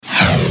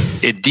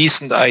a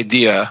decent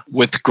idea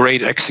with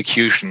great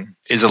execution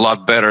is a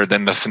lot better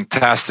than a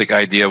fantastic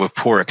idea with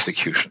poor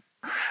execution.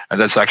 And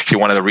that's actually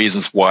one of the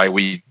reasons why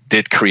we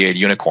did create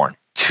Unicorn,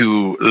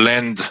 to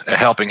lend a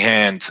helping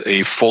hand,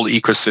 a full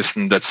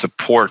ecosystem that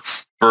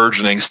supports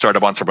burgeoning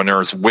startup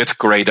entrepreneurs with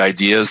great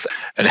ideas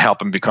and help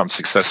them become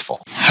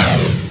successful.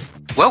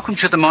 Welcome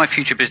to the My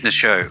Future Business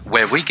Show,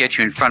 where we get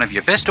you in front of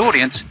your best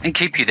audience and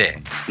keep you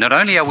there. Not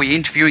only are we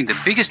interviewing the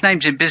biggest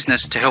names in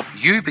business to help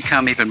you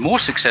become even more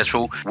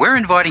successful, we're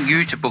inviting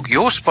you to book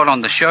your spot on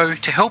the show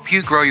to help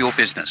you grow your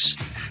business.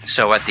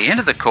 So at the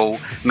end of the call,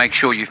 make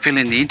sure you fill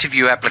in the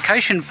interview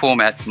application form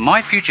at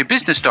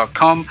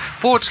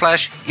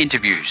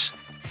myfuturebusiness.com/interviews.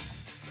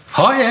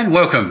 Hi and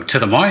welcome to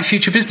the My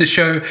Future Business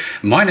Show.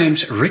 My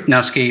name's Rick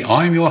Nusky.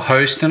 I'm your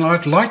host, and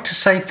I'd like to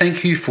say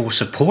thank you for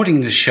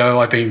supporting the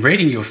show. I've been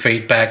reading your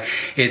feedback.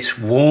 It's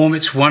warm,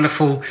 it's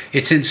wonderful,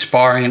 it's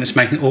inspiring, and it's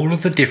making all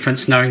of the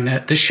difference knowing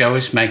that the show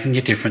is making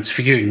a difference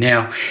for you.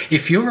 Now,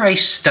 if you're a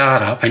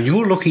startup and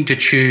you're looking to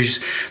choose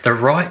the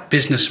right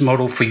business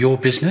model for your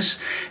business,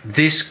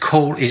 this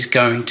call is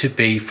going to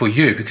be for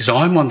you, because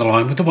I'm on the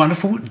line with the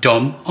wonderful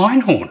Dom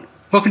Einhorn.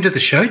 Welcome to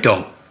the show,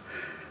 Dom.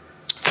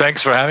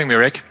 Thanks for having me,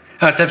 Rick.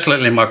 It's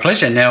absolutely my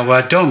pleasure.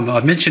 Now, Dom, I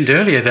mentioned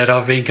earlier that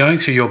I've been going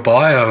through your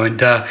bio, and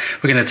we're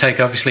going to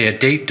take obviously a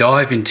deep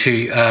dive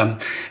into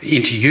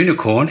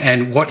Unicorn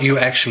and what you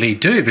actually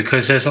do,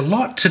 because there's a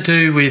lot to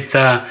do with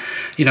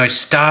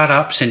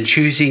startups and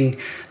choosing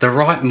the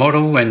right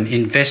model and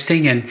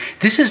investing. And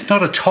this is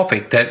not a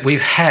topic that we've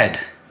had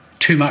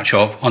too much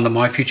of on the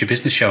My Future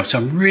Business Show, so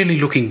I'm really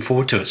looking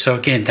forward to it. So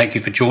again, thank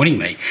you for joining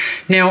me.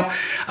 Now,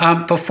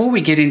 before we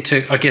get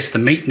into, I guess, the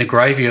meat and the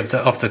gravy of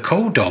the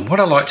call, Dom,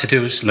 what I'd like to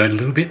do is learn a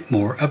little bit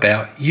more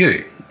about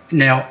you.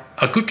 Now,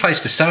 a good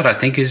place to start, I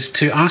think, is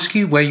to ask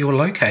you where you're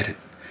located.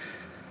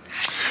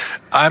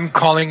 I'm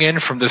calling in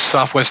from the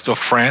southwest of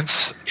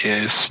France,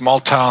 a small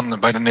town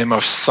by the name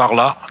of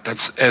Sarlat.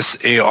 That's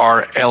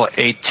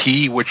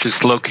Sarlat, which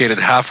is located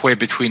halfway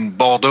between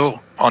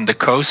Bordeaux on the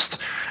coast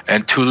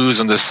and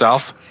Toulouse on the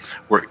south.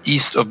 We're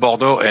east of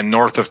Bordeaux and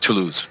north of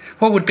Toulouse.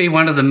 What would be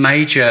one of the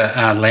major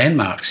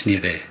landmarks near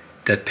there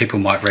that people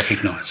might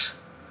recognize?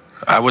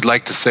 I would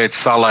like to say it's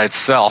Sarlat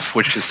itself,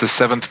 which is the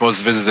seventh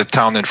most visited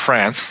town in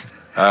France.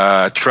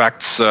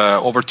 Attracts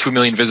over 2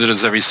 million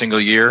visitors every single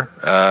year.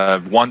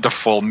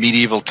 Wonderful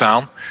medieval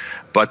town.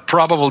 But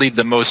probably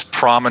the most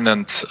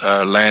prominent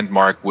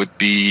landmark would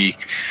be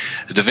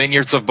the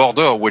vineyards of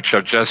Bordeaux, which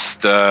are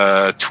just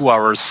 2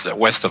 hours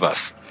west of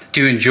us.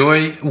 Do you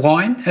enjoy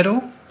wine at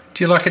all?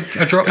 Do you like a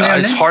drop now and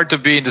It's then? hard to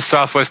be in the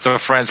southwest of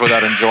France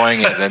without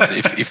enjoying it. And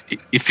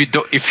if you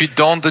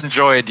don't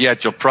enjoy it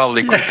yet, you'll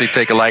probably quickly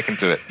take a liking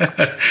to it.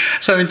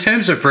 So in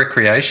terms of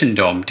recreation,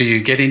 Dom, do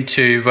you get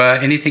into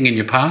anything in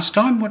your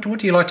pastime? What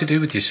do you like to do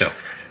with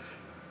yourself?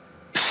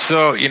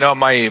 So,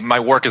 my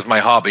work is my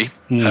hobby.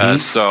 Mm-hmm.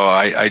 So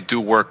I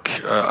do work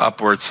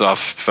upwards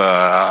of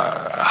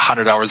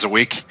 100 hours a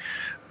week.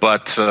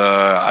 But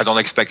I don't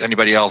expect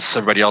everybody else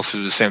to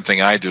do the same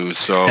thing I do.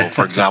 So,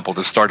 for example,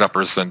 the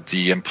startuppers and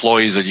the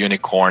employees at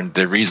Unicorn,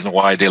 the reason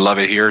why they love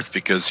it here is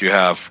because you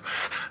have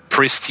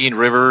pristine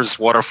rivers,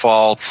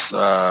 waterfalls,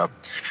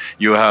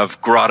 you have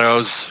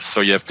grottos.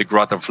 So you have the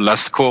Grotto of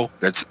Lascaux,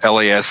 that's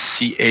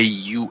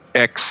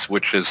Lascaux,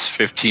 which is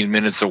 15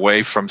 minutes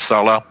away from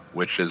Sarlat,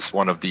 which is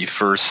one of the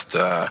first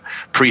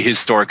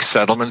prehistoric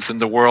settlements in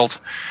the world.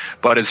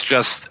 But it's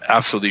just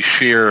absolutely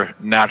sheer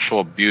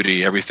natural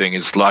beauty. Everything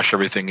is lush,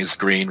 everything is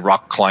green,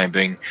 rock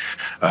climbing,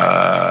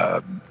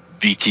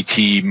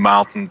 VTT,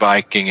 mountain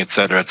biking,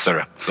 etc.,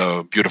 etc.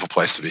 So beautiful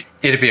place to be.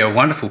 It'd be a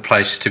wonderful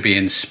place to be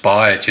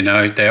inspired.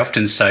 They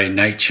often say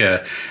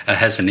nature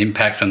has an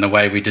impact on the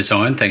way we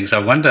design things. I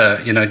wonder,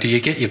 do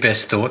you get your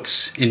best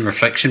thoughts in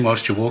reflection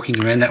whilst you're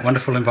walking around that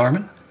wonderful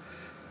environment?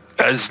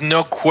 There's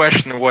no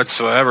question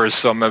whatsoever.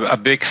 So I'm a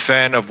big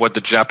fan of what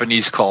the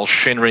Japanese call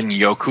Shinrin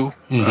Yoku,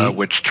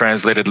 which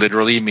translated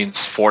literally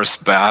means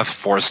forced bath,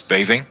 forced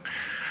bathing.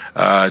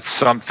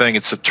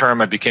 It's a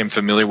term I became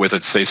familiar with,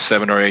 I'd say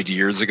 7 or 8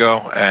 years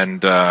ago.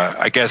 And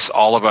I guess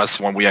all of us,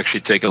 when we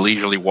actually take a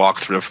leisurely walk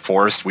through the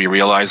forest, we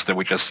realize that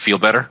we just feel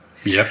better.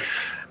 Yep.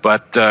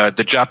 But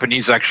the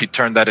Japanese actually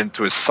turned that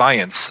into a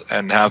science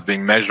and have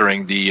been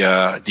measuring the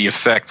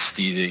effects,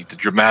 the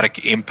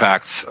dramatic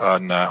impact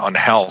on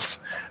health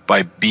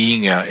by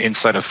being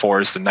inside a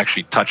forest and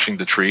actually touching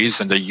the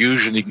trees. And they're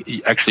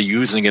usually actually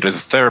using it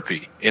as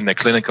therapy in a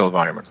clinical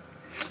environment.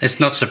 It's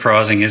not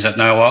surprising, is it?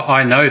 No,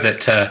 I know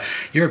that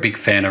you're a big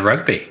fan of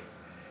rugby.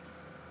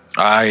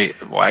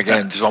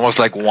 Again, it's almost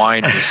like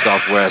wine in the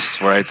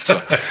Southwest, right?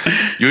 So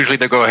usually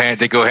they go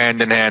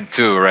hand in hand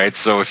too, right?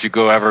 So if you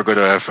ever go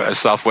to a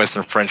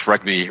Southwestern French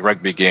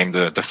rugby game,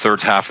 the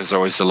third half is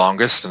always the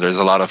longest, and there's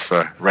a lot of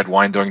red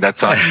wine during that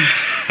time.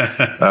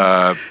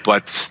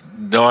 But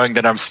knowing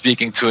that I'm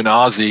speaking to an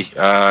Aussie,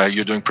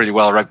 you're doing pretty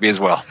well at rugby as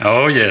well.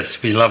 Oh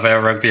yes, we love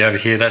our rugby over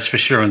here, that's for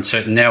sure and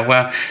certain.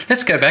 Now,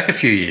 let's go back a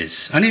few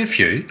years, only a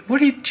few.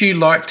 What did you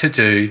like to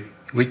do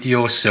with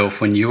yourself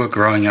when you were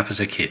growing up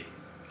as a kid?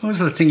 What was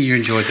the thing you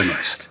enjoyed the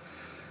most?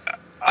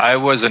 I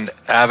was an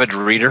avid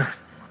reader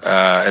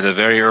at a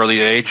very early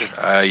age,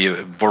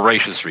 a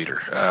voracious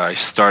reader. I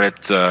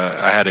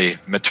had a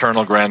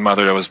maternal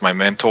grandmother that was my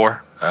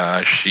mentor.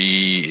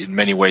 She, in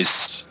many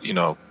ways,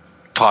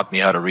 taught me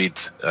how to read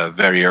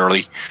very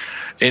early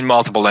in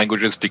multiple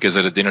languages, because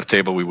at a dinner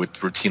table we would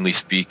routinely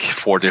speak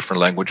 4 different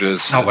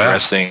languages,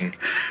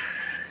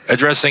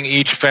 addressing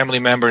each family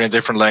member in a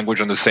different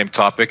language on the same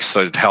topic,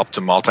 so it helped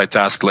to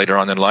multitask later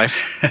on in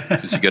life,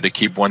 because you got to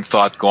keep one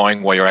thought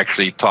going while you're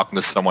actually talking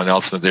to someone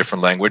else in a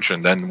different language,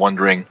 and then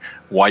wondering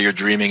why you're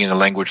dreaming in a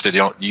language that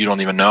you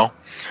don't even know.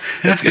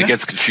 It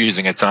gets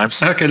confusing at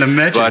times. I can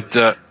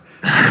imagine.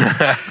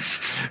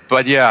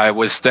 But yeah, I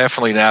was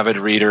definitely an avid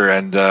reader,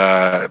 and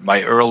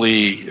my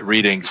early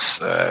readings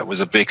was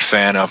a big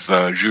fan of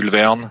Jules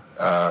Verne,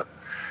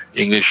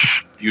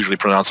 English usually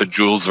pronounced it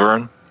Jules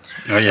Verne.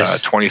 Oh,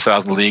 yes.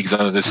 20,000 Leagues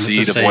Under the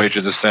Sea, The Voyage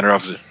of the Center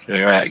of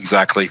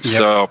exactly. Yep.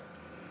 So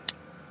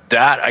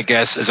that, I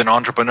guess, as an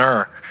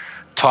entrepreneur,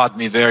 taught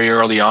me very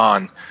early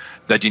on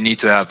that you need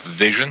to have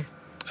vision,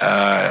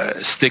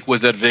 stick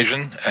with that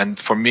vision. And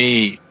for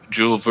me,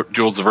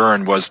 Jules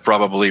Verne was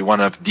probably one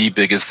of the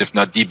biggest, if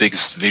not the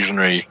biggest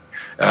visionary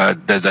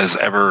that has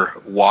ever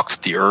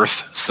walked the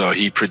earth. So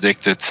he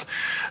predicted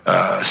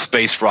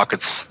space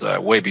rockets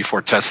way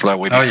before Tesla,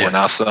 way before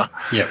NASA.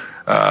 Yeah.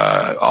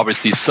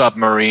 Obviously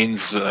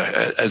submarines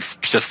as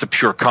just a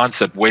pure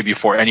concept way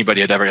before anybody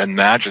had ever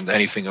imagined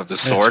anything of the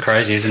sort. That's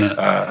crazy, isn't it?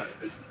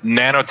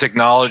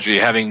 Nanotechnology,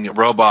 having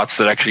robots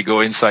that actually go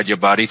inside your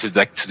body to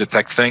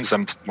detect things.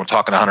 We're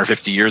talking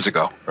 150 years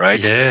ago,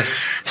 right?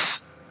 Yes.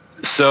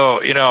 So,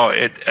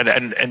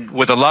 and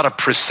with a lot of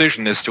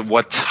precision as to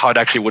how it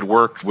actually would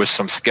work, with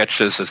some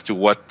sketches as to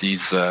what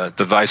these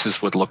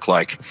devices would look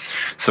like.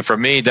 So for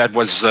me, that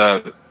was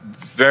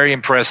very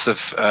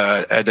impressive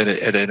at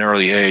an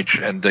early age,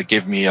 and that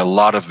gave me a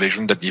lot of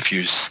vision that if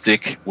you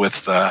stick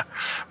with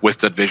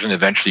that vision,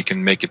 eventually you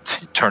can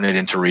turn it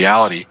into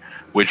reality,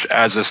 which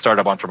as a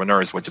startup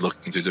entrepreneur is what you're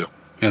looking to do.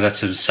 That's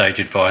some sage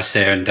advice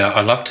there, and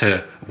I love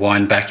to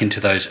wind back into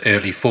those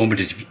early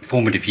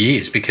formative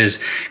years, because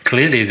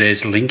clearly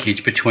there's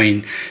linkage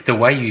between the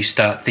way you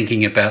start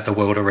thinking about the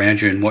world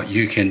around you and what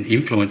you can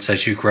influence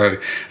as you grow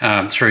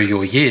through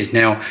your years.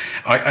 Now,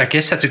 I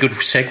guess that's a good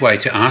segue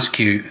to ask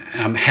you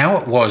how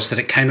it was that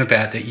it came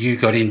about that you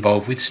got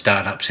involved with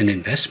startups and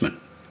investment.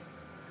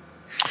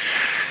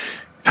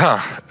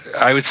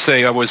 I would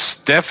say I was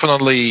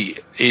definitely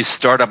a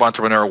startup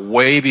entrepreneur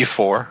way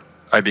before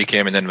I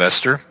became an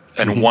investor.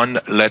 And one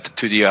led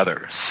to the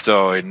other.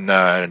 So in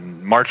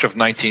March of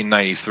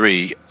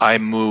 1993, I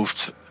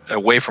moved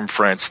away from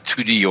France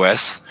to the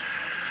US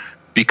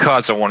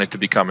because I wanted to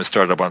become a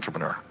startup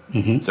entrepreneur.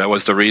 So that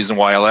was the reason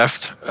why I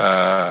left.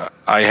 I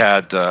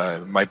had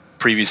my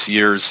previous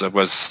years, I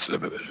was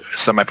a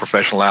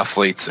semi-professional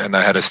athlete, and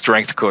I had a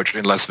strength coach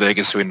in Las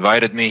Vegas who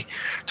invited me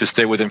to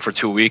stay with him for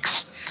 2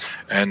 weeks.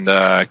 And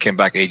came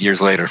back 8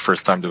 years later,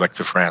 first time back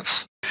to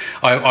France.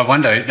 I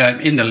wonder,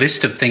 in the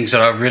list of things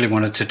that I really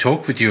wanted to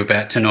talk with you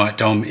about tonight,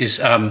 Dom, is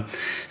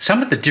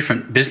some of the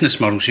different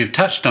business models. You've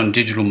touched on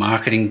digital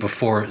marketing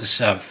before it's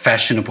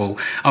fashionable.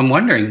 I'm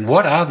wondering,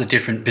 what are the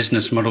different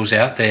business models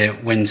out there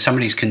when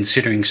somebody's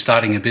considering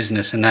starting a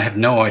business and they have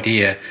no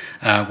idea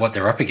what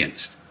they're up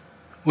against?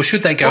 Or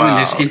should they go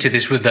into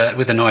this with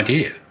an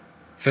idea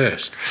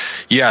first?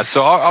 Yeah,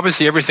 so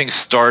obviously everything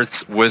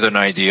starts with an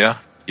idea.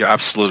 You're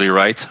absolutely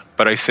right.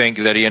 But I think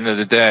that at the end of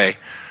the day,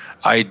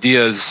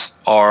 ideas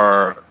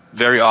are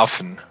very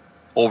often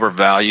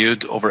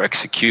overvalued over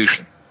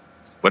execution.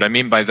 What I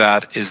mean by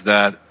that is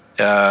that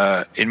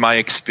in my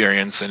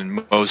experience and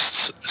in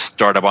most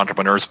startup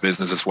entrepreneurs'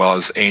 business as well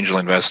as angel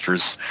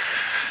investors,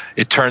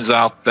 it turns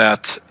out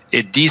that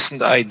a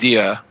decent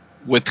idea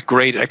with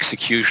great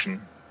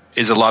execution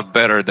is a lot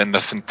better than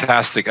a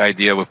fantastic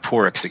idea with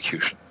poor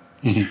execution.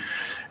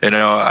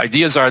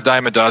 Ideas are a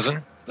dime a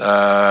dozen.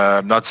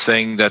 I'm not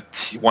saying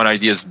that one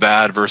idea is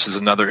bad versus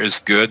another is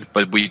good,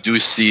 but we do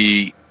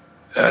see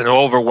an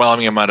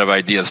overwhelming amount of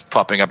ideas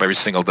popping up every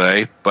single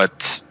day.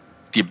 But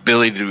the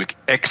ability to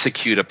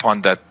execute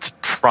upon that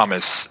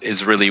promise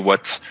is really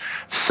what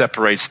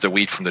separates the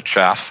wheat from the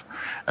chaff.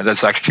 And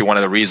that's actually one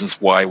of the reasons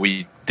why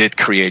we did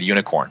create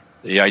Unicorn.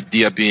 The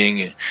idea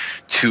being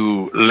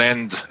to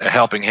lend a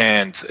helping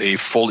hand, a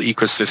full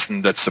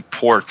ecosystem that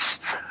supports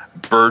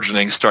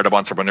burgeoning startup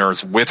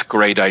entrepreneurs with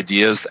great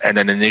ideas and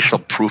an initial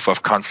proof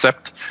of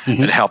concept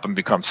and help them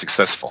become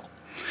successful.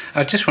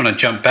 I just want to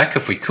jump back,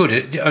 if we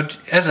could.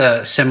 As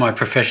a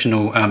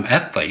semi-professional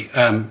athlete,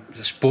 a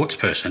sports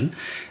person,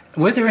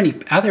 are there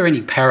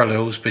any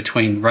parallels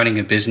between running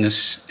a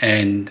business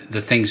and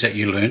the things that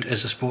you learned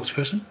as a sports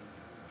person,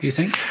 do you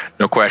think?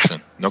 No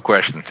question.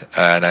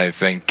 And I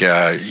think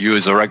you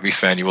as a rugby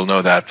fan, you will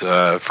know that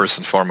first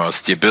and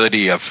foremost. The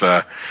ability of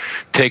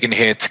taking a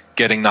hit,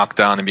 getting knocked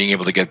down, and being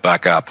able to get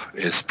back up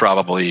is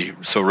probably,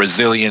 so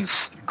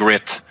resilience,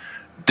 grit,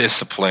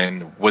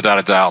 discipline, without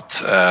a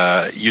doubt.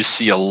 You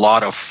see a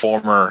lot of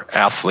former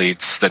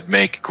athletes that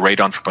make great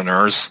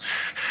entrepreneurs.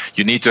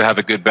 You need to have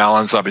a good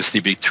balance,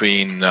 obviously,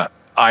 between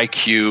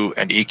IQ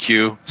and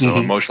EQ, so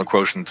emotional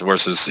quotient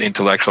versus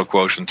intellectual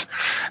quotient.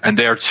 And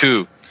there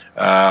too,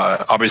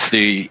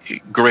 obviously,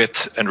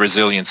 grit and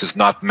resilience is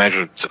not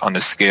measured on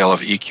the scale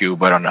of EQ,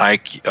 but on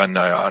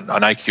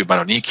IQ, but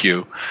on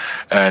EQ,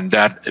 and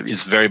that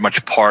is very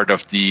much part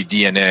of the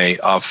DNA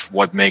of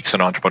what makes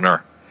an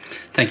entrepreneur.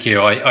 Thank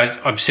you.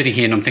 I'm sitting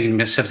here and I'm thinking to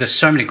myself, there's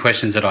so many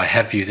questions that I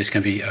have for you. This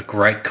can be a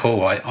great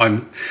call.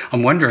 I'm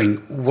wondering,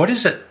 what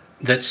is it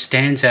that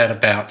stands out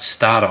about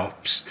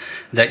startups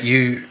that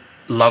you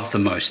love the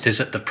most? Is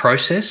it the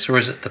process or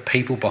is it the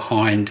people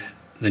behind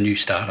the new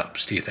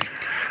startups, do you think?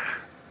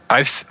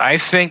 I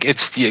think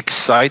it's the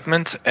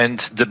excitement and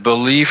the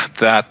belief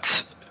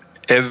that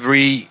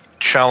every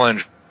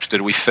challenge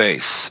that we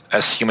face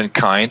as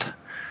humankind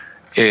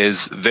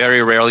is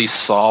very rarely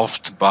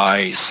solved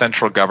by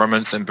central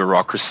governments and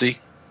bureaucracy.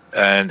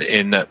 And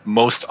in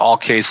most all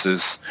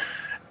cases,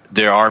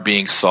 they are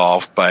being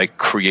solved by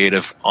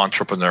creative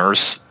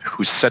entrepreneurs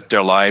who set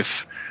their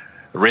life,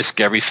 risk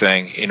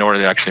everything in order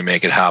to actually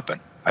make it happen.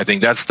 I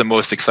think that's the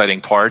most exciting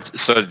part.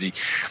 So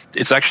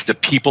it's actually the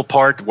people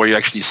part where you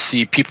actually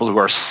see people who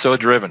are so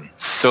driven,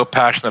 so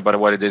passionate about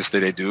what it is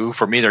that they do.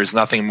 For me, there's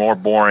nothing more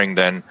boring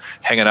than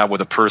hanging out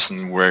with a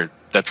person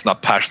that's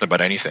not passionate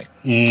about anything.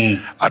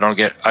 I don't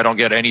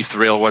get any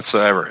thrill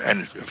whatsoever.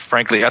 And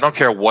frankly, I don't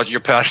care what you're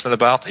passionate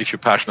about. If you're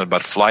passionate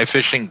about fly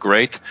fishing,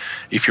 great.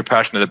 If you're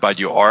passionate about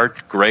your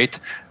art, great.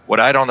 What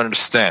I don't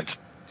understand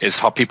is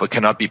how people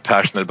cannot be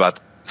passionate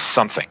about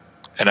something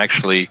and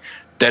actually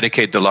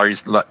dedicate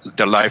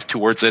their life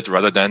towards it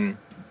rather than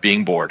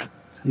being bored.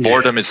 Yeah.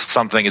 Boredom is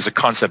a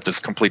concept that's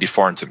completely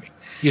foreign to me.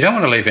 You don't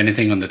want to leave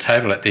anything on the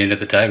table at the end of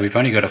the day. We've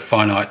only got a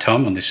finite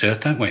time on this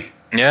earth, don't we?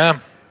 Yeah,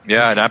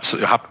 and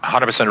absolutely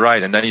 100%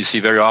 right. And then you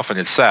see very often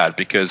it's sad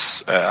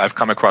because I've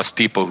come across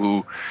people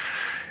who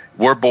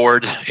were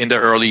bored in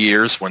their early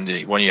years when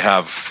you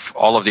have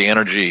all of the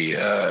energy,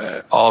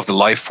 all of the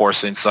life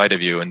force inside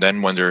of you. And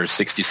then when they're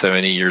 60,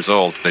 70 years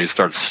old, they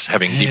start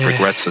having deep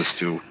regrets as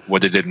to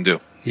what they didn't do.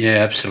 Yeah,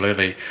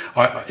 absolutely.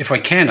 If I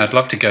can, I'd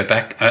love to go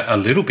back a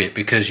little bit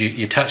because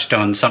you touched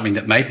on something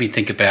that made me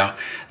think about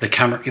the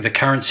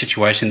current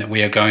situation that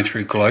we are going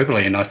through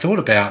globally, and I thought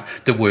about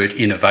the word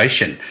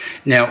innovation.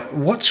 Now,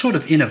 what sort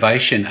of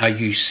innovation are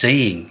you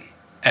seeing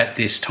at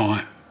this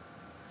time?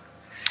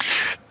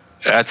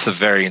 That's a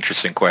very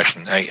interesting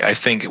question. I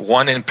think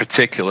one in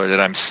particular that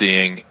I'm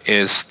seeing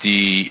is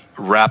the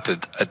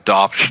rapid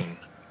adoption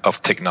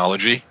of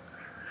technology.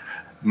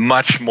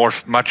 Much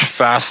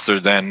faster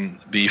than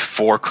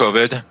before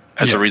COVID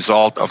as a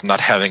result of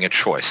not having a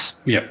choice.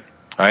 Yeah.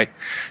 Right.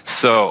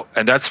 So,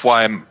 and that's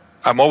why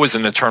I'm always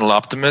an eternal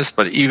optimist,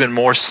 but even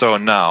more so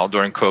now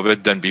during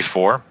COVID than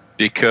before,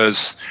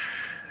 because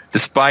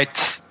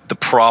despite the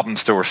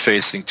problems that we're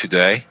facing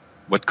today,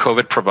 what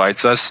COVID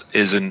provides us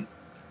is an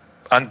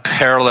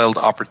unparalleled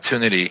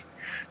opportunity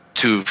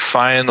to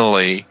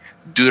finally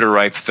do the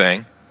right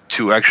thing,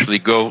 to actually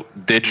go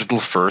digital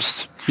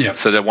first. Yeah.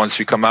 So that once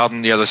we come out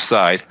on the other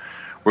side,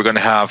 we're going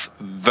to have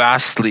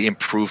vastly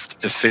improved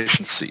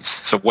efficiencies.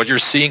 So what you're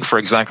seeing, for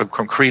example,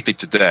 concretely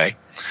today,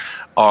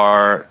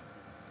 are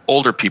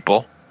older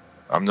people.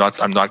 I'm not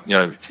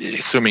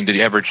assuming that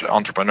the average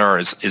entrepreneur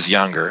is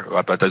younger,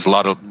 but there's a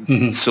lot of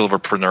silver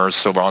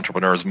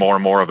entrepreneurs, more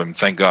and more of them,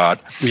 thank God.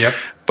 Yep.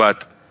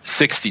 But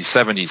 60s,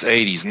 70s,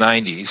 80s,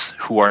 90s,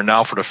 who are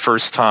now for the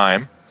first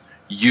time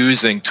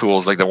using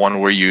tools like the one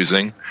we're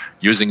using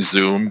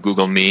Zoom,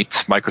 Google Meet,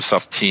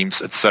 Microsoft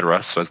Teams,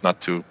 etc. So as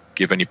not to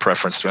give any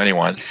preference to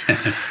anyone,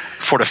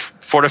 for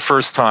the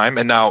first time.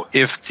 And now,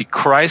 if the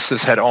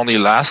crisis had only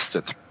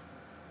lasted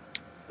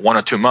 1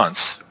 or 2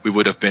 months, we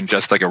would have been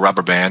just like a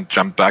rubber band,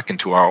 jumped back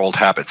into our old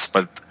habits.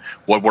 But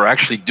what we're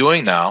actually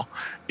doing now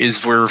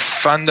is we're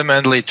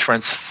fundamentally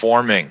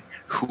transforming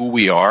who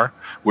we are.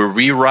 We're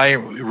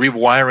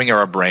rewiring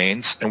our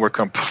brains, and we're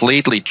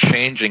completely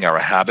changing our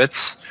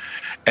habits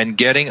and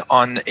getting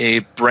on a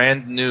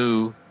brand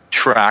new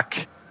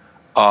track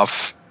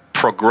of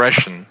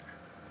progression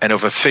and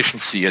of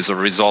efficiency as a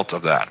result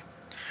of that.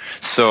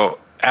 So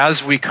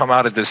as we come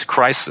out of this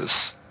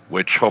crisis,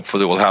 which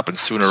hopefully will happen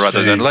sooner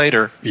rather than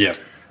later,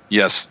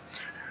 yes,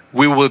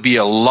 we will be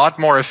a lot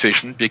more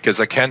efficient, because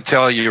I can't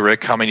tell you,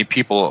 Rick, how many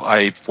people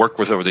I've worked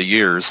with over the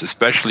years,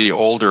 especially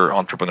older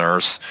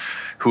entrepreneurs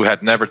who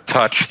had never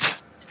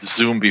touched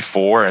Zoom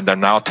before, and they're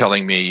now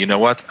telling me, you know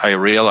what, I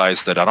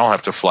realized that I don't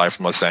have to fly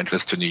from Los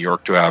Angeles to New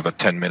York to have a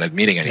 10-minute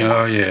meeting anymore.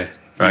 Oh, yeah.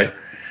 Right? Yeah.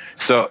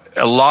 So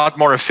a lot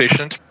more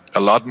efficient, a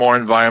lot more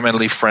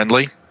environmentally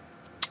friendly.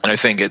 And I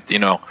think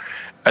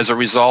as a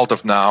result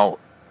of now,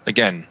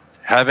 again,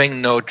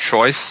 having no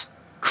choice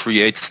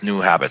creates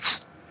new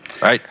habits,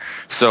 right?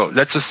 So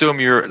let's assume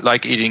you're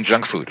like eating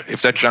junk food.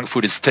 If that junk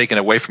food is taken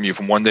away from you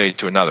from one day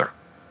to another,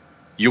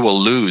 you will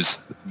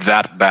lose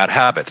that bad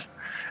habit.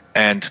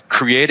 And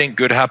creating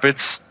good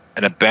habits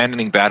and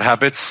abandoning bad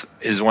habits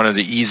is one of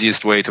the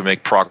easiest way to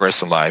make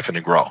progress in life and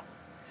to grow.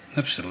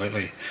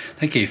 Absolutely.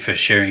 Thank you for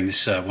sharing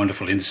this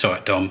wonderful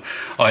insight, Dom.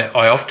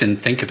 I often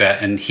think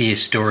about and hear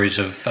stories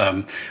of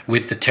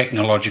with the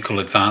technological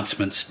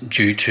advancements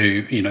due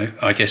to,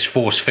 I guess,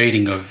 force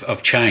feeding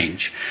of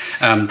change,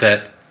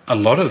 that a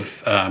lot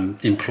of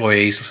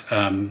employees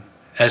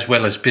as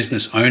well as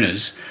business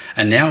owners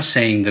are now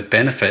seeing the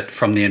benefit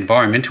from the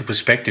environmental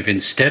perspective.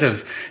 Instead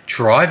of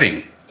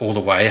driving all the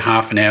way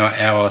half an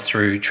hour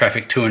through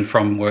traffic to and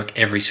from work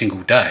every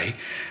single day,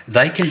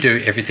 they can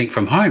do everything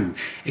from home.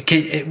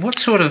 What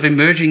sort of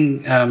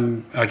emerging,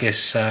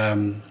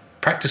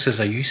 practices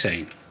are you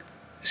seeing?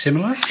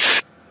 Similar?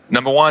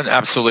 Number one,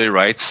 absolutely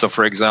right. So,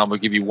 for example, I'll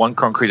give you one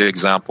concrete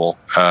example.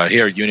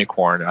 Here at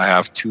Unicorn,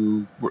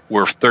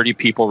 we're 30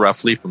 people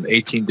roughly from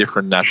 18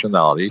 different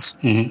nationalities,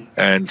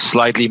 and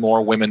slightly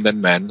more women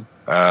than men.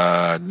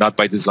 Not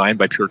by design,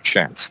 by pure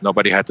chance.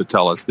 Nobody had to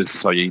tell us this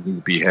is how you need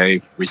to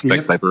behave,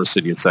 respect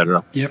diversity,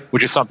 etc.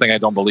 Which is something I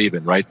don't believe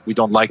in, right? We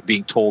don't like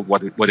being told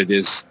what it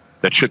is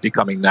that should be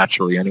coming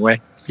naturally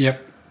anyway.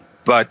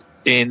 But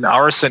in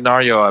our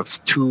scenario, I have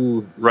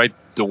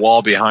the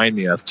wall behind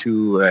me, I have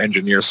two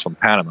engineers from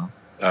Panama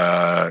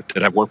that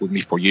have worked with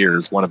me for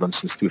years, one of them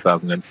since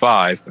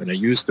 2005. And I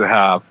used to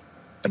have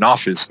an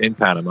office in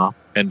Panama,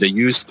 and they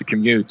used to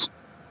commute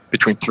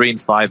between 3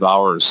 and 5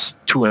 hours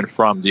to and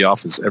from the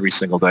office every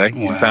single day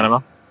in Panama.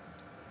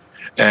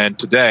 And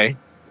today,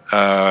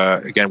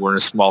 again, we're in a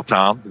small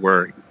town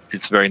where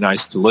it's very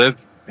nice to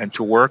live and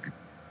to work.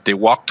 They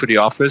walk to the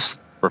office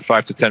for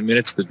 5 to 10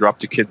 minutes to drop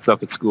the kids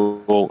up at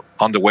school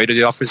on the way to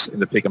the office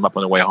and to pick them up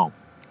on the way home.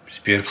 It's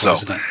beautiful,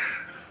 isn't it?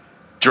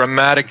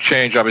 Dramatic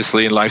change,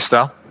 obviously, in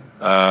lifestyle.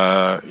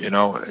 Obviously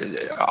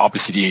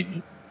the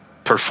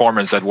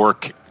performance at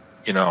work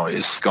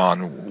is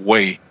gone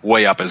way,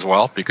 way up as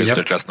well because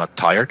they're just not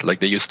tired like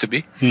they used to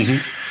be.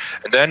 And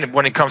then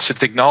when it comes to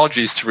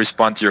technologies, to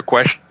respond to your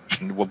question,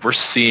 what we're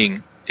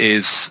seeing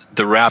is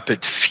the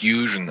rapid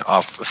fusion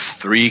of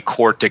 3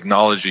 core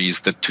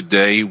technologies that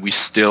today we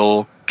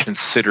still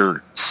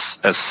consider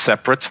as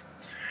separate,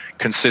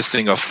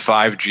 consisting of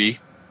 5G,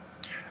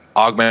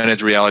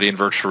 augmented reality and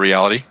virtual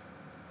reality,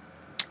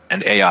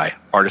 and AI,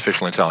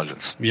 artificial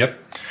intelligence.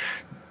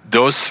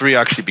 Those 3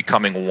 are actually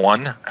becoming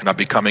one and are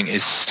becoming a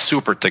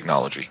super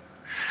technology.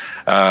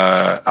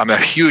 I'm a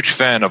huge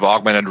fan of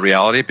augmented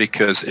reality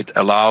because it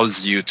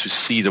allows you to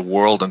see the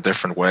world in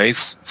different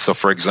ways. So,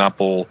 for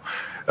example,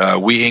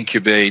 we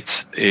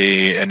incubate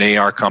an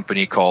AR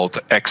company called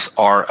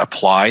XR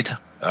Applied.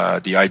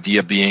 The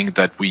idea being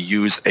that we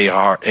use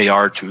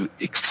AR to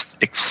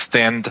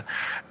extend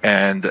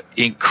and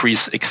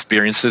increase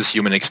experiences,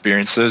 human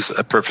experiences.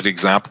 A perfect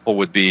example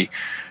would be,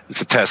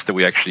 it's a test that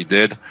we actually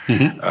did.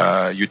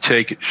 You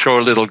show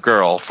a little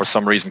girl, for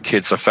some reason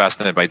kids are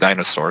fascinated by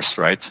dinosaurs,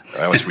 right?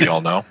 As we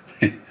all know.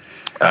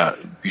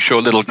 You show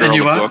a little girl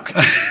a book.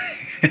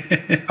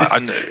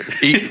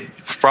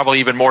 Probably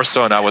even more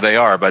so now with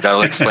AR, but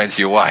I'll explain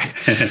to you why.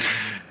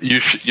 You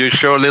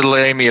show little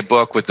Amy a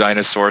book with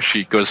dinosaurs.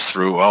 She goes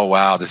through, oh,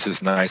 wow, this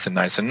is nice and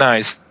nice and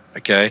nice.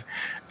 Okay.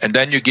 And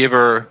then you give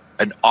her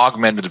an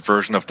augmented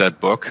version of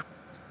that book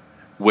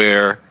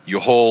where you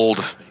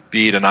hold,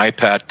 be it an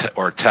iPad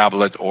or a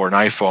tablet or an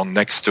iPhone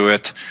next to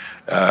it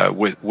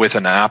with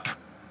an app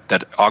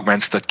that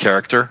augments that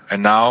character.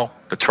 And now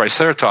the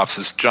Triceratops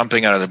is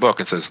jumping out of the book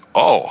and says,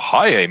 oh,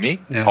 hi,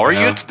 Amy. How are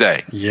you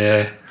today?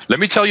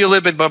 Let me tell you a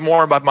little bit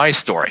more about my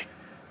story.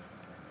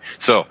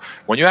 So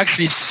when you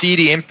actually see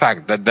the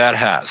impact that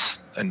has,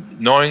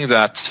 and knowing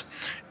that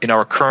in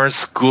our current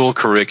school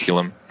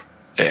curriculum,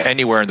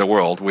 anywhere in the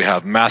world, we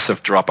have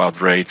massive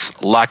dropout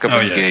rates, lack of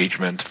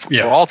engagement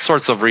for all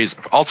sorts of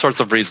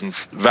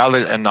reasons,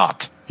 valid and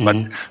not.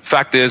 But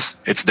fact is,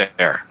 it's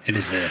there. It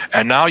is there.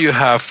 And now you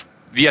have,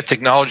 via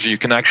technology, you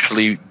can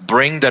actually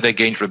bring that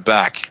engagement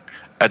back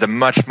at a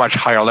much, much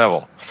higher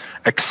level,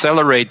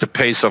 accelerate the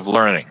pace of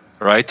learning,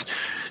 right?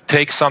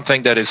 Take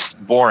something that is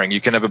boring. You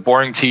can have a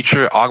boring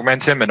teacher,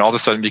 augment him, and all of a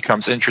sudden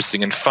becomes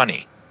interesting and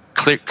funny.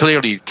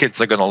 Clearly,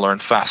 kids are going to learn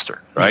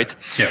faster, right?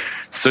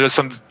 So there's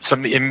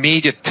some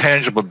immediate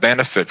tangible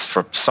benefits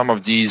for some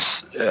of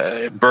these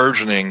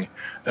burgeoning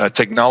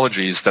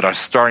technologies that are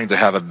starting to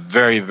have a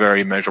very,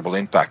 very measurable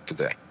impact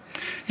today.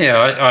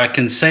 Yeah, I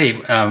can see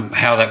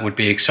how that would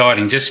be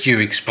exciting. Just you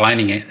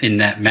explaining it in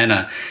that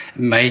manner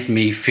made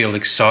me feel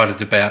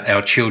excited about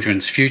our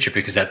children's future,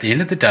 because at the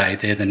end of the day,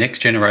 they're the next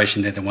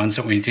generation. They're the ones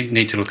that we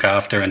need to look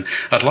after. And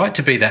I'd like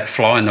to be that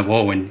fly in the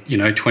wall in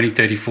 20,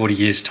 30, 40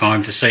 years'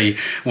 time to see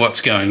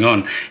what's going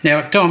on.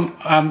 Now,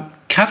 Dom,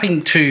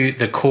 cutting to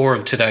the core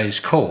of today's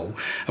call,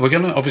 we're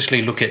going to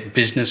obviously look at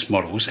business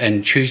models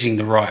and choosing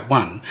the right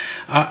one.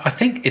 I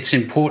think it's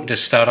important to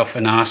start off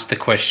and ask the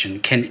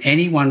question, can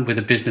anyone with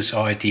a business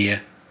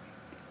idea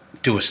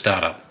do a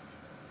startup?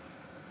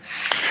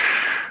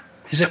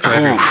 Is it for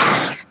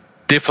everyone?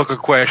 Difficult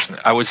question.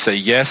 I would say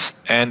yes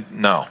and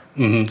no.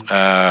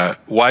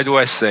 Why do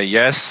I say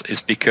yes?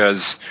 Is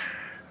because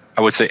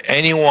I would say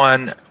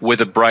anyone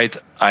with a bright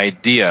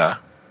idea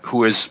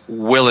who is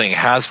willing,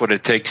 has what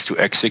it takes to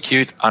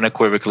execute,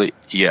 unequivocally,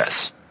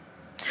 yes.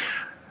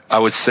 I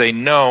would say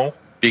no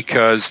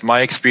because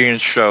my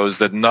experience shows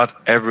that not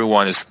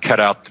everyone is cut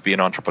out to be an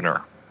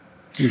entrepreneur.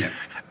 Yeah.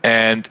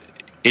 And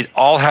it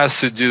all has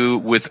to do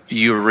with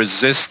your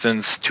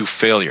resistance to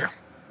failure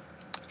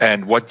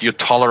and what your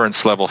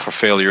tolerance level for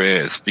failure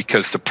is.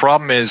 Because the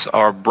problem is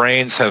our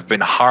brains have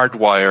been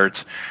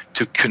hardwired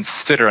to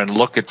consider and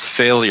look at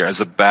failure as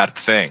a bad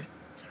thing,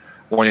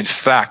 when in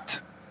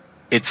fact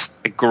it's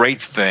a great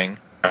thing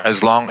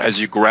as long as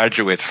you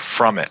graduate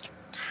from it.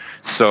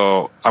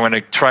 So I'm going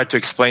to try to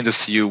explain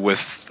this to you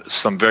with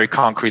some very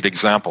concrete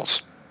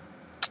examples.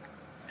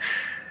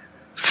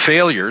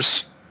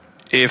 Failures,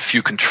 if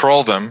you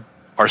control them,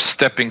 are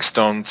stepping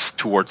stones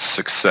towards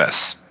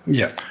success.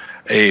 Yeah.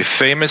 A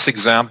famous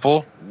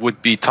example would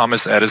be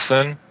Thomas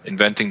Edison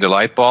inventing the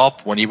light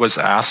bulb. When he was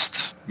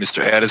asked,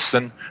 Mr.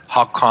 Edison,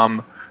 how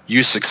come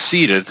you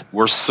succeeded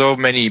where so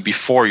many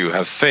before you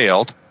have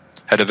failed,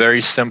 had a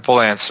very simple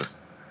answer.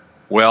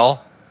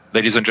 Well,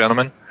 ladies and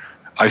gentlemen,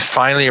 I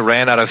finally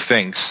ran out of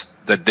things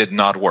that did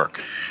not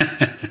work.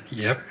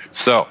 Yep.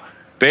 So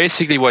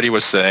basically what he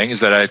was saying is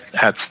that I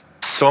had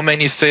so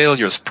many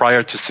failures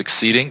prior to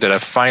succeeding that I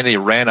finally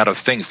ran out of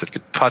things that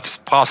could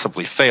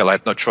possibly fail. I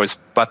had no choice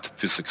but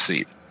to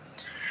succeed.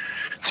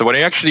 So when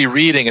you're actually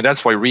reading, and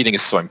that's why reading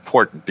is so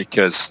important,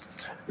 because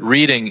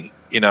reading,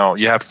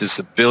 you have this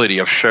ability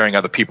of sharing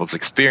other people's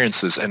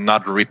experiences and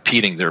not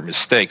repeating their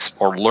mistakes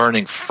or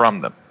learning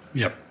from them.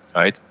 Yep.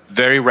 Right?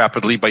 Very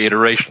rapidly by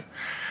iteration.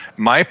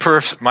 In my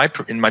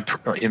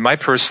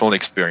personal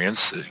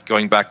experience,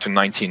 going back to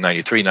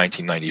 1993,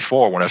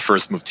 1994, when I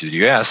first moved to the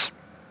U.S.,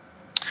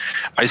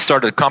 I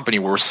started a company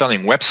where we were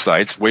selling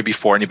websites way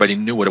before anybody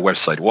knew what a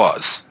website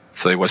was.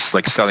 So it was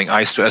like selling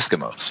ice to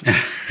Eskimos.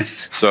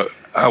 So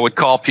I would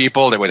call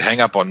people, they would hang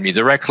up on me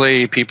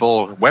directly.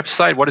 People,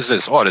 website, what is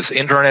this? Oh, this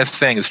internet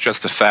thing is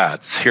just a fad.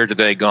 It's here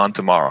today, gone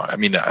tomorrow. I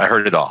mean, I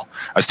heard it all.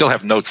 I still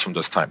have notes from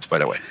those times, by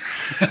the way.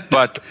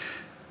 But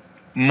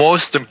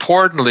most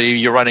importantly,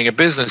 you're running a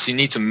business, you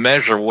need to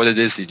measure what it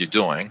is that you're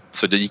doing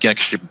so that you can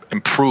actually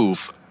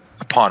improve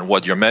upon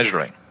what you're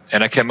measuring.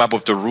 And I came up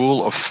with the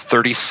rule of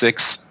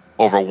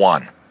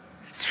 36/1.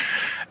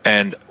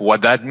 And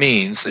what that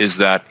means is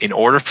that in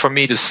order for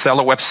me to sell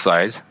a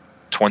website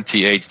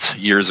 28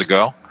 years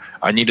ago,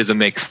 I needed to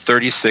make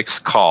 36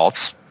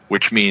 calls,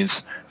 which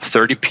means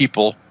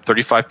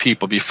 35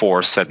 people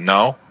before said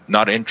no,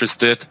 not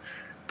interested,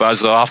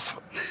 buzz off,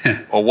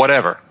 or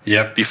whatever,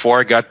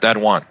 before I got that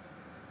one.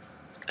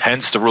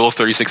 Hence the rule of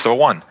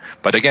 36/1.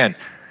 But again,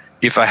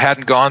 if I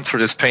hadn't gone through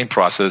this pain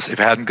process, if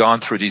I hadn't gone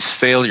through these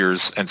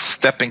failures and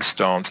stepping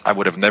stones, I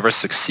would have never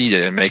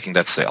succeeded in making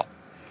that sale.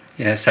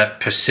 Yeah, it's that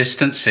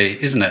persistency,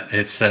 isn't it?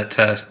 It's that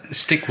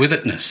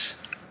stick-with-itness.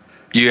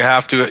 You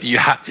have to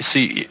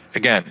see,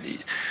 again,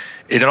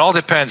 it all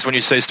depends when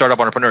you say startup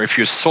entrepreneur. If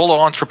you're a solo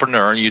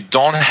entrepreneur and you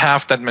don't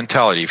have that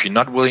mentality, if you're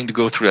not willing to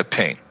go through that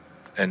pain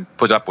and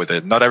put up with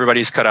it, not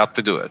everybody's cut out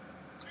to do it.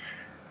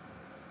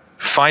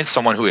 Find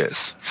someone who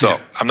is. So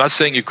I'm not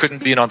saying you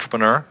couldn't be an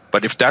entrepreneur,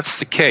 but if that's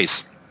the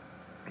case,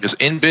 because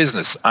in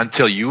business,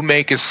 until you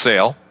make a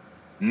sale,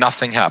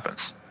 nothing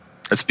happens.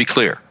 Let's be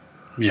clear.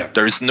 Yeah.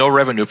 There is no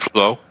revenue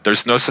flow.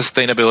 There's no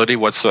sustainability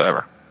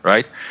whatsoever,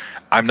 right?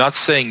 I'm not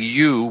saying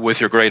you, with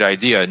your great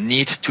idea,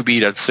 need to be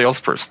that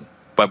salesperson.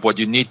 But what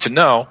you need to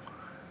know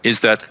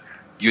is that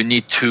you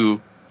need to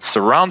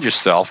surround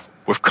yourself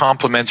with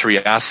complementary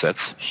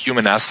assets,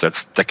 human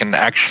assets, that can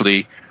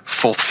actually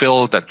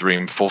fulfill that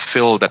dream,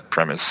 fulfill that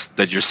premise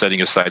that you're setting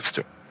your sights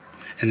to.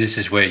 And this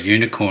is where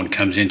Unicorn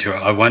comes into it.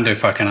 I wonder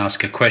if I can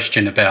ask a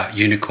question about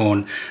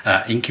Unicorn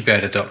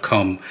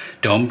Incubator.com,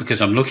 Dom,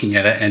 because I'm looking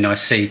at it and I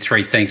see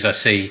three things. I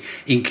see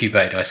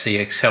incubate, I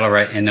see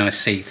accelerate, and I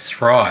see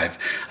thrive.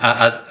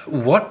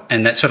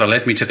 And that sort of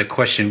led me to the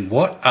question,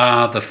 what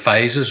are the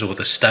phases or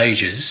the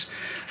stages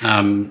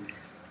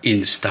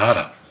in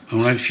startup? I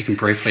wonder if you can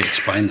briefly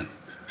explain them.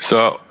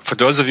 So for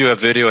those of you who have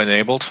video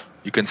enabled,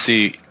 you can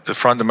see the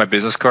front of my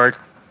business card.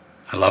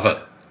 I love it.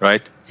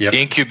 Right? Yep.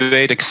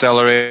 Incubate,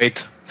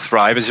 accelerate,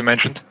 thrive, as you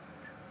mentioned.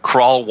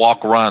 Crawl,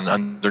 walk, run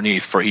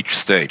underneath for each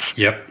stage.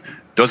 Yep.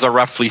 Those are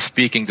roughly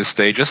speaking the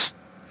stages.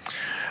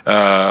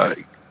 The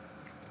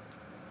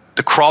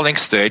crawling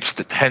stage,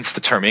 hence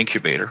the term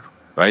incubator,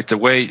 right?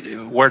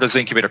 Where does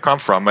incubator come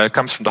from? It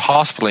comes from the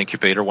hospital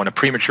incubator when a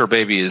premature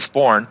baby is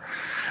born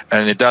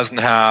and it doesn't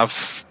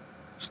have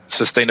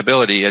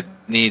sustainability. It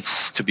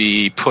needs to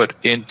be put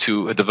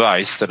into a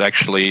device that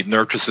actually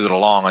nurtures it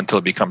along until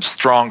it becomes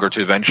stronger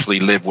to eventually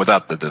live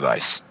without the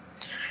device.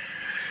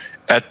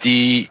 At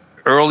the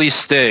early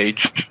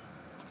stage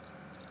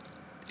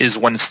is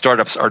when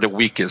startups are the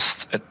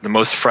weakest, the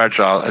most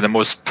fragile, and the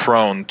most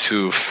prone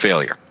to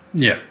failure.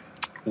 Yeah.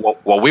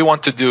 What we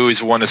want to do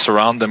is we want to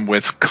surround them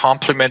with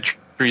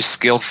complementary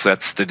skill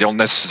sets that they don't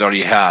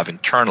necessarily have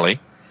internally.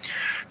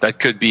 That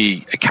could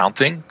be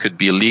accounting, could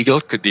be legal,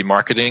 could be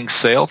marketing,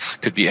 sales,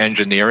 could be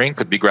engineering,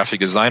 could be graphic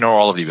design, or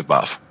all of the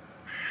above.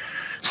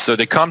 So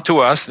they come to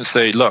us and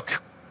say,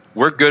 look,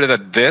 we're good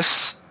at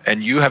this,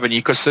 and you have an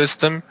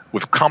ecosystem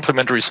with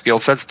complementary skill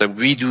sets that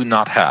we do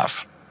not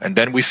have. And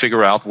then we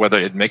figure out whether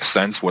it makes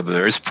sense, whether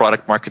there is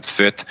product market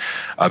fit.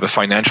 I have a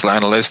financial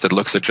analyst that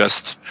looks at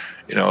just,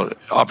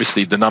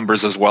 obviously the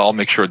numbers as well,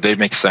 make sure they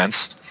make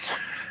sense.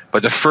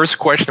 But the first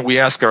question we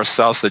ask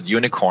ourselves at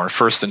Unicorn,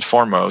 first and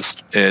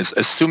foremost, is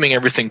assuming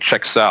everything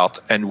checks out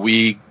and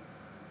we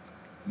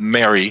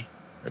marry,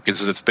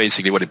 because that's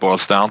basically what it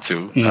boils down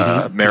to,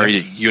 marry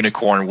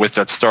Unicorn with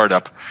that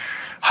startup,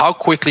 how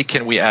quickly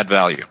can we add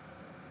value?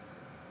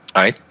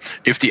 Right?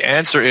 If the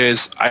answer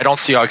is, I don't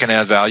see how I can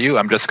add value,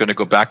 I'm just going to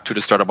go back to the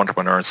startup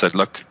entrepreneur and say,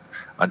 look,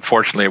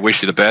 unfortunately, I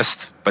wish you the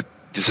best, but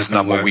this is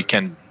not what we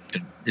can,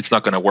 it's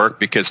not going to work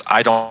because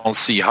I don't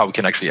see how we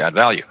can actually add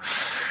value.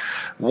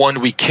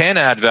 When we can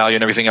add value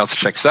and everything else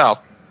checks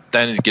out,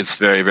 then it gets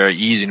very, very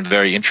easy and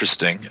very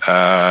interesting.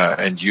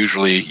 And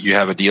usually you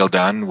have a deal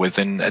done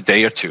within a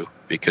day or two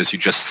because you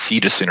just see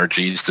the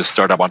synergies. The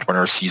startup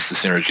entrepreneur sees the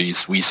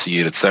synergies. We see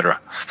it, etc.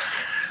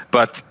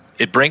 But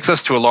it brings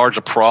us to a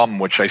larger problem,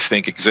 which I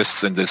think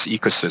exists in this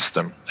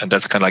ecosystem. And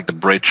that's kind of like the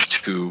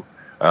bridge to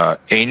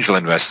angel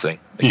investing.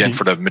 Again,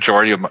 for the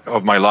majority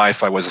of my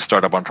life, I was a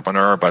startup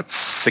entrepreneur. About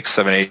 6,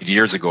 7, 8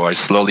 years ago, I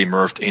slowly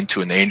moved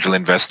into an angel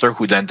investor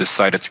who then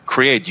decided to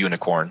create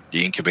Unicorn,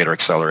 the incubator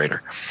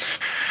accelerator.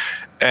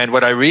 And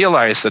what I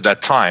realized at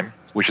that time,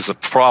 which is a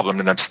problem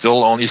that I'm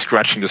still only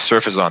scratching the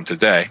surface on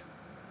today,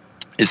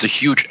 is a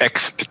huge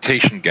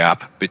expectation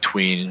gap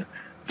between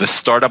the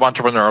startup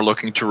entrepreneur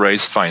looking to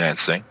raise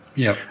financing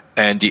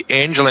and the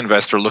angel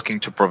investor looking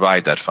to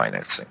provide that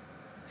financing.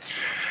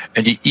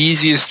 And the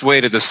easiest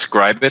way to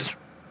describe it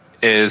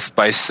is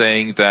by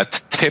saying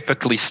that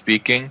typically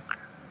speaking,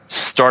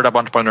 startup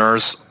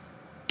entrepreneurs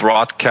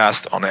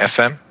broadcast on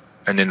FM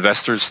and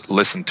investors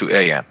listen to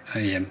AM.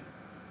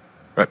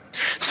 Right.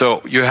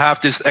 So you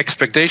have this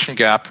expectation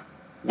gap,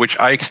 which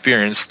I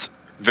experienced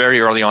very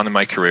early on in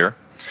my career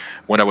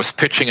when I was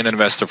pitching an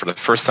investor for the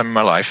first time in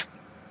my life.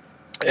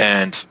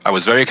 And I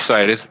was very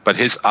excited, but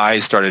his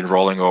eyes started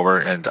rolling over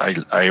and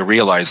I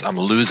realized I'm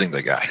losing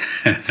the guy.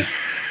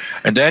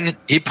 And then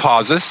he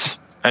pauses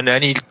and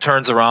then he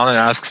turns around and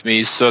asks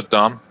me, so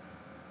Dom,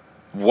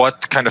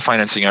 what kind of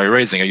financing are you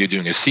raising? Are you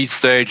doing a seed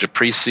stage, a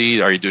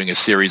pre-seed? Are you doing a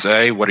Series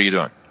A? What are you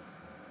doing?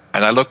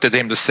 And I looked at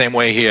him the same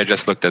way he had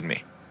just looked at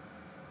me.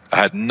 I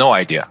had no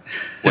idea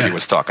what he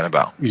was talking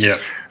about.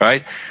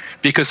 Right?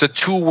 Because the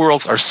two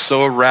worlds are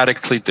so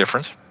radically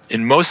different.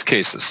 In most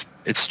cases,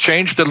 it's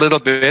changed a little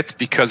bit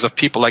because of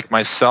people like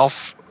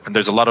myself, and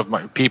there's a lot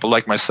of people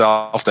like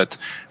myself that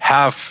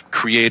have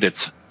created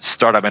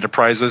startup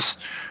enterprises,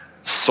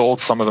 sold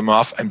some of them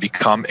off, and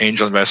become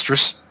angel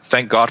investors.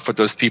 Thank God for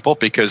those people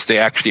because they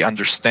actually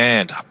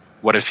understand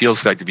what it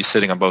feels like to be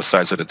sitting on both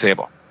sides of the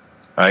table.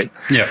 Right?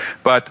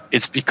 But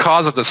it's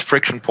because of those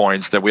friction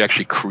points that we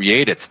actually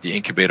created the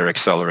incubator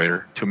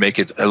accelerator to make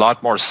it a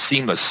lot more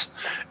seamless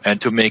and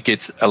to make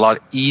it a lot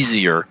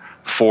easier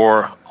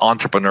for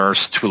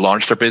entrepreneurs to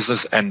launch their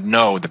business and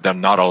know that they're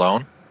not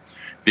alone.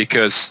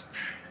 Because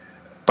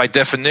by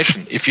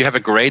definition, if you have a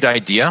great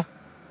idea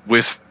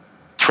with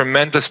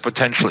tremendous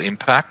potential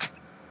impact,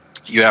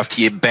 you have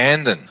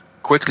to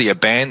quickly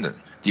abandon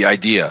the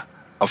idea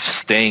of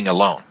staying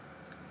alone.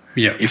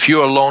 If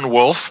you're a lone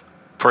wolf,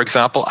 for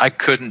example, I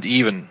couldn't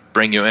even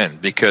bring you in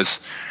because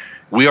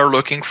we are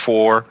looking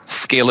for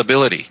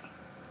scalability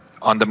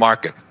on the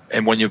market.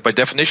 And by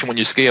definition, when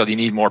you scale, you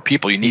need more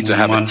people. You need to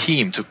have a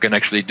team to can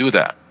actually do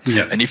that.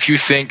 And if you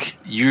think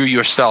you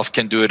yourself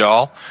can do it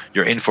all,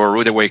 you're in for a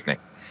rude awakening.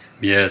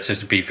 Yes, it has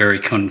to be very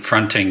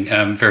confronting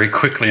very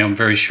quickly. I'm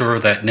very sure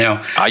of that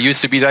now. I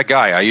used to be that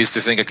guy. I used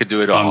to think I could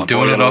do it all. I'm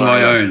doing it on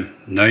my own.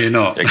 No, you're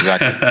not.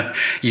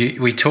 Exactly.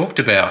 We talked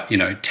about,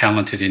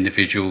 talented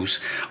individuals.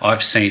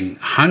 I've seen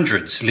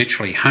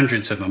literally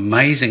hundreds of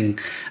amazing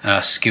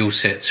skill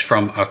sets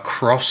from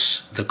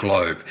across the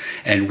globe.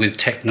 And with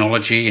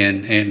technology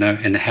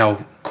and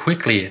how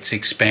quickly it's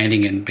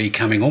expanding and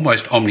becoming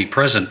almost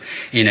omnipresent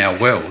in our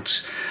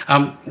worlds,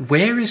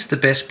 where is the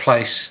best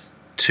place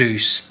to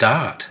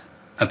start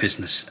a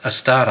business, a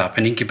startup,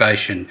 an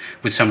incubation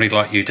with somebody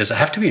like you? Does it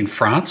have to be in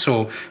France,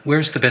 or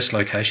where's the best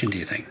location, do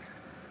you think?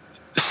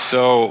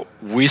 So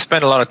we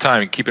spent a lot of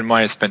time. Keep in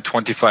mind, I spent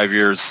 25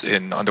 years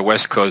on the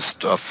west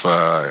coast of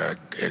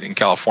in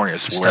California,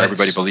 so where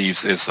everybody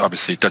believes is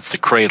obviously that's the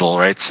cradle,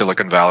 right?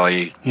 Silicon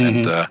Valley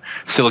and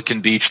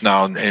Silicon Beach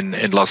now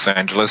in Los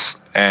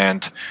Angeles.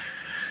 And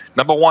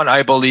number one,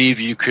 I believe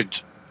you could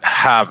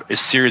have a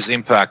serious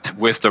impact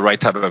with the right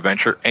type of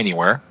venture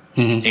anywhere,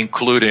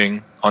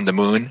 including on the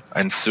moon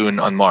and soon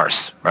on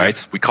Mars,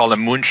 right? We call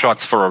them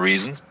moonshots for a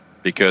reason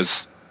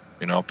because,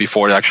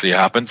 before it actually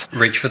happened,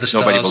 reach for the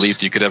stars. Nobody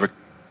believed you could ever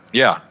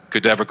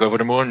go for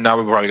the moon. Now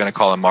we're probably going to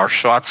call them Mars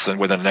shots. And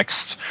within the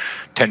next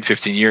 10,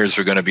 15 years,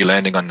 we're going to be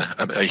landing on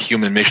a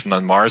human mission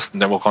on Mars.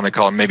 And then we'll kind of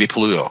call them maybe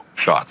Pluto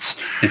shots.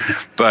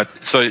 But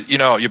so,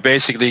 you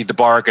basically, the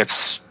bar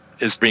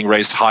is being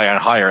raised higher and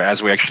higher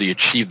as we actually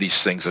achieve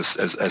these things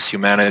as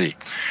humanity.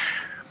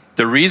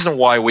 The reason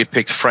why we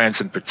picked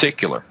France in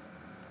particular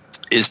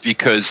is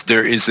because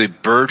there is a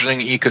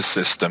burgeoning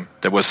ecosystem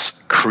that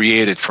was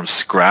created from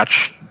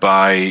scratch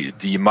by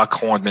the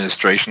Macron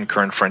administration,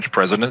 current French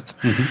president,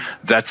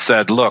 that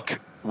said, look,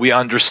 we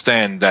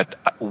understand that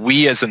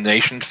we as a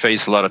nation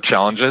face a lot of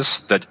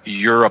challenges, that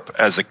Europe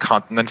as a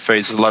continent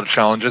faces a lot of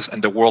challenges,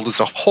 and the world as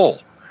a whole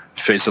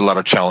faces a lot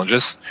of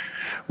challenges.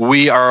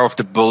 We are of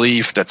the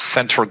belief that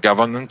central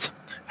government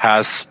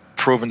has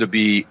proven to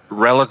be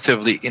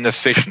relatively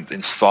inefficient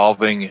in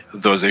solving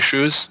those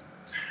issues,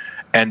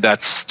 and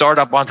that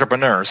startup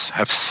entrepreneurs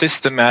have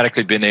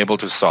systematically been able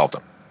to solve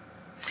them.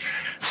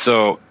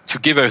 So to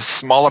give a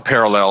smaller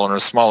parallel on a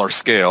smaller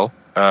scale,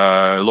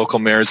 local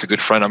mayor is a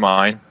good friend of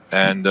mine.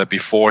 And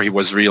before he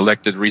was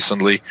reelected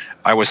recently,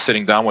 I was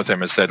sitting down with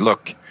him and said,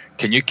 look,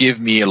 can you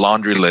give me a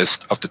laundry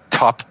list of the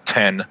top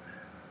 10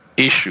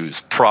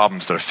 issues,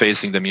 problems that are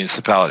facing the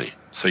municipality?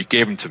 So he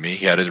gave them to me.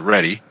 He had it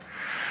ready.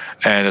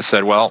 And I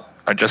said, well,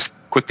 I just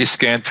quickly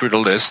scanned through the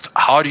list.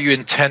 How do you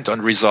intend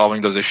on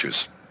resolving those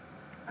issues?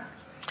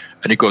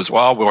 And he goes,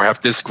 well, we'll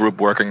have this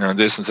group working on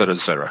this, et cetera, et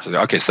cetera. I said,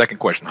 okay, second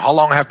question. How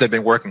long have they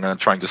been working on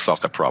trying to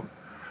solve that problem?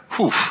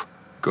 Whew.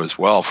 Goes,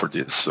 well, for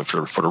this,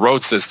 for the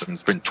road system,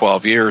 it's been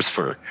 12 years.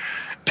 For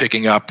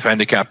picking up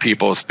handicapped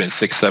people, it's been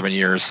 6-7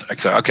 years. I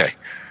said, okay.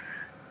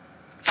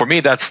 For me,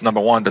 that's number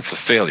one, that's a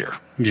failure.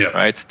 Yeah.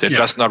 Right? They're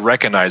just not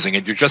recognizing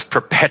it. You're just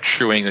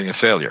perpetuating a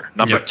failure.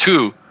 Number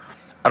two,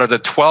 out of the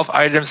 12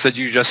 items that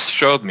you just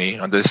showed me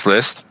on this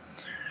list,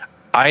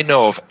 I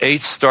know of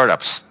 8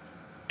 startups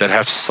that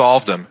have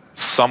solved them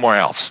somewhere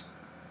else.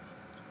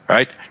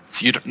 Right?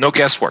 So no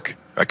guesswork.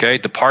 Okay,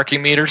 the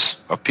parking meters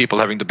of people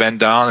having to bend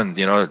down and,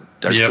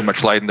 there's too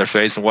much light in their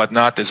face and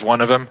whatnot is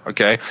one of them.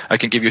 Okay, I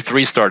can give you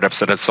 3 startups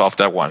that have solved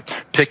that one.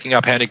 Picking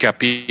up handicapped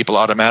people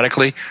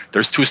automatically,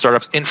 there's 2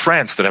 startups in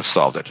France that have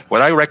solved it.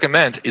 What I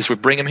recommend is we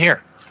bring them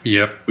here.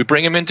 Yep. We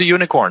bring them into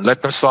Unicorn,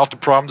 let them solve the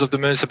problems of the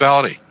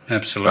municipality.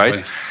 Absolutely.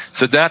 Right?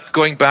 So that,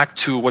 going back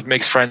to what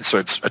makes France so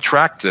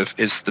attractive,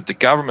 is that the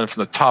government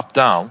from the top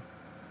down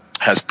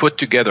has put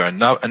together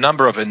a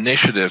number of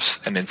initiatives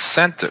and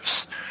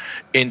incentives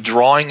in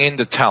drawing in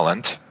the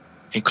talent,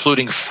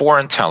 including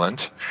foreign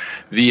talent,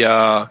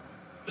 via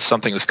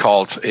something that's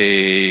called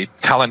a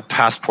talent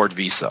passport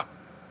visa.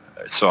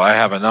 So I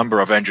have a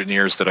number of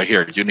engineers that are here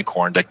at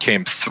Unicorn that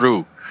came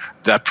through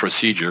that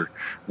procedure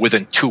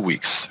within 2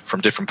 weeks from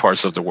different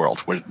parts of the world,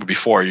 where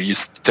before you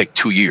used to take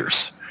 2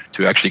 years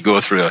to actually go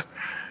through the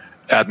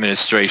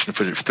administration,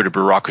 through the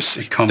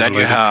bureaucracy. Then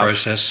you have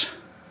process.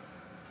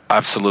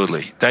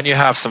 Absolutely. Then you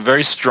have some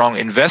very strong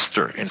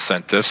investor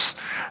incentives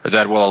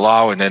that will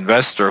allow an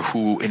investor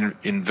who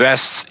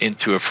invests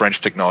into a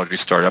French technology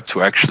startup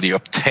to actually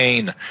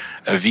obtain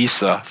a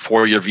visa,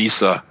 4-year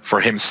visa for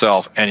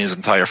himself and his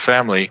entire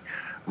family,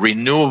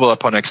 renewable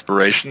upon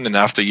expiration, and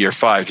after year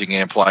 5, he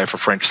can apply for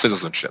French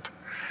citizenship.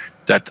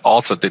 That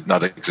also did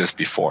not exist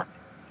before.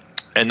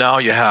 And now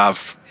you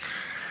have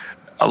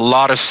a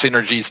lot of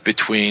synergies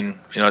between,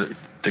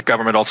 the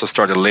government also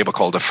started a label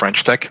called the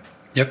French Tech.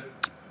 Yep.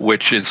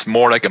 Which is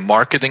more like a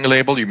marketing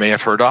label you may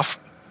have heard of.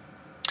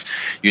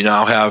 You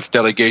now have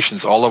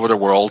delegations all over the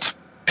world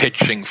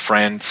pitching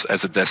France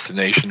as a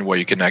destination where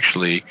you can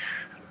actually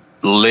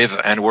live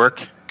and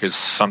work, because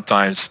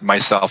sometimes,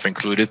 myself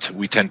included,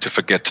 we tend to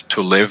forget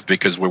to live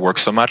because we work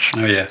so much.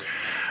 Oh, yeah.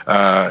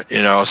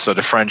 So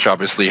the French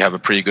obviously have a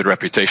pretty good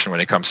reputation when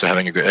it comes to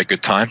having a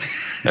good time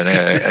and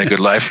a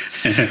good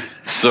life.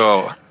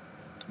 So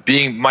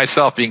being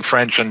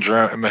French and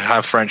German,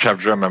 half French, half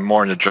German,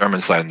 more on the German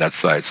side and that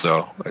side.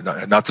 So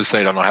not to say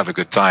I don't have a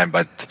good time,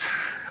 but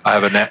I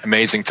have an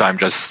amazing time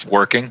just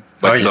working.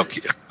 But look,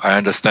 I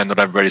understand that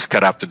everybody's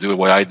cut out to do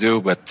what I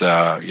do, but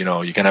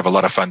you can have a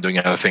lot of fun doing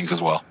other things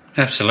as well.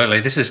 Absolutely.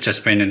 This has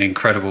just been an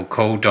incredible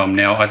call, Dom.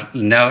 Now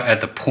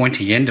at the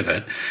pointy end of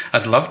it,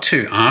 I'd love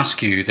to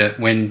ask you that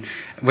when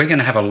we're going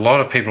to have a lot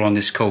of people on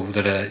this call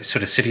that are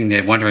sort of sitting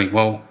there wondering,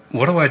 well,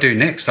 what do I do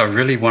next? I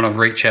really want to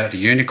reach out to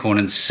Unicorn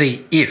and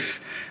see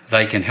if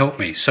they can help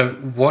me. So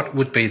what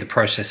would be the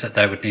process that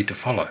they would need to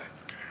follow?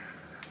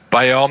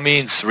 By all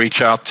means,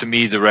 reach out to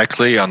me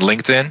directly on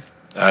LinkedIn.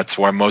 That's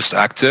where I'm most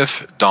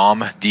active.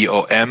 Dom,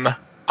 D-O-M,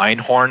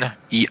 Einhorn,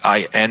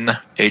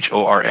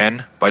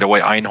 E-I-N-H-O-R-N. By the way,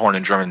 Einhorn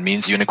in German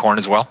means unicorn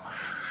as well.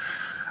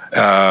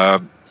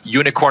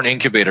 Unicorn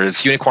Incubator.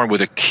 It's unicorn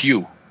with a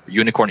Q.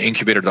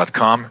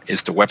 Unicornincubator.com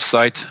is the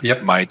website.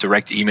 Yep. My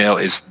direct email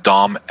is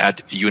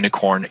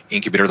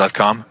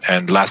dom@unicornincubator.com.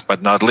 And last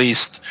but not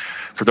least,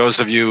 for those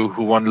of you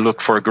who want to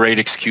look for a great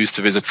excuse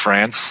to visit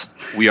France,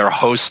 we are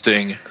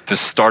hosting the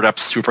Startup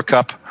Super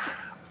Cup,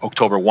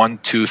 October 1,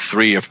 2,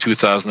 3 of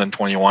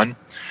 2021,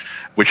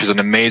 which is an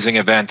amazing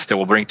event that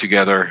will bring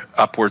together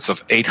upwards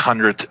of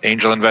 800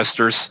 angel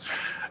investors,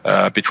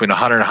 between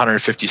 100 and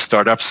 150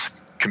 startups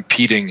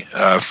competing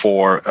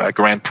for a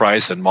grand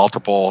prize and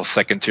multiple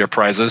second-tier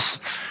prizes.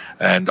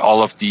 And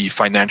all of the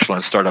financial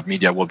and startup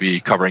media will be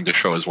covering the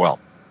show as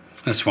well.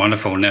 That's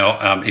wonderful.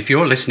 Now, if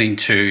you're listening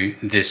to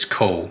this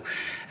call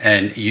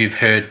and you've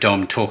heard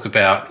Dom talk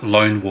about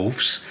lone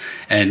wolves,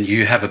 and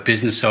you have a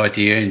business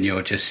idea and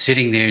you're just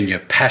sitting there and you're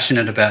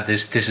passionate about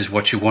this is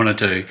what you want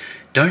to do,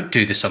 don't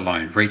do this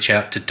alone. Reach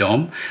out to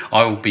Dom.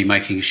 I will be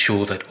making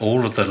sure that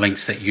all of the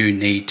links that you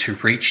need to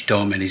reach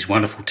Dom and his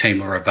wonderful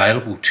team are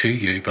available to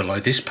you below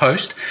this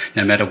post.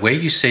 No matter where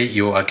you see it,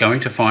 you are going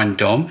to find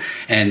Dom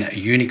and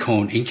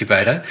Unicorn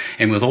Incubator.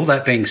 And with all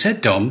that being said,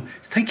 Dom,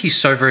 thank you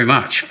so very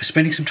much for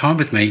spending some time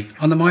with me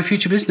on the My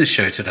Future Business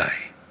show today.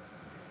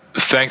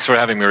 Thanks for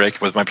having me, Rick.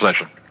 It was my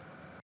pleasure.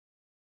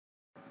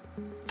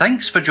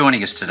 Thanks for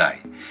joining us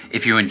today.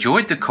 If you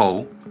enjoyed the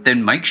call,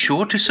 then make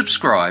sure to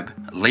subscribe,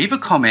 leave a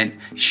comment,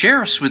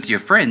 share us with your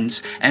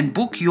friends, and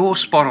book your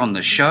spot on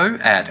the show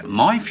at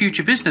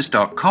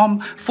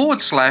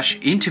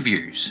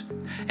myfuturebusiness.com/interviews.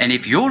 And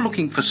if you're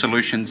looking for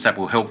solutions that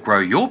will help grow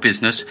your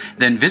business,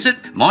 then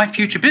visit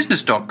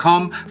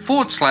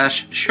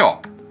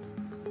myfuturebusiness.com/shop.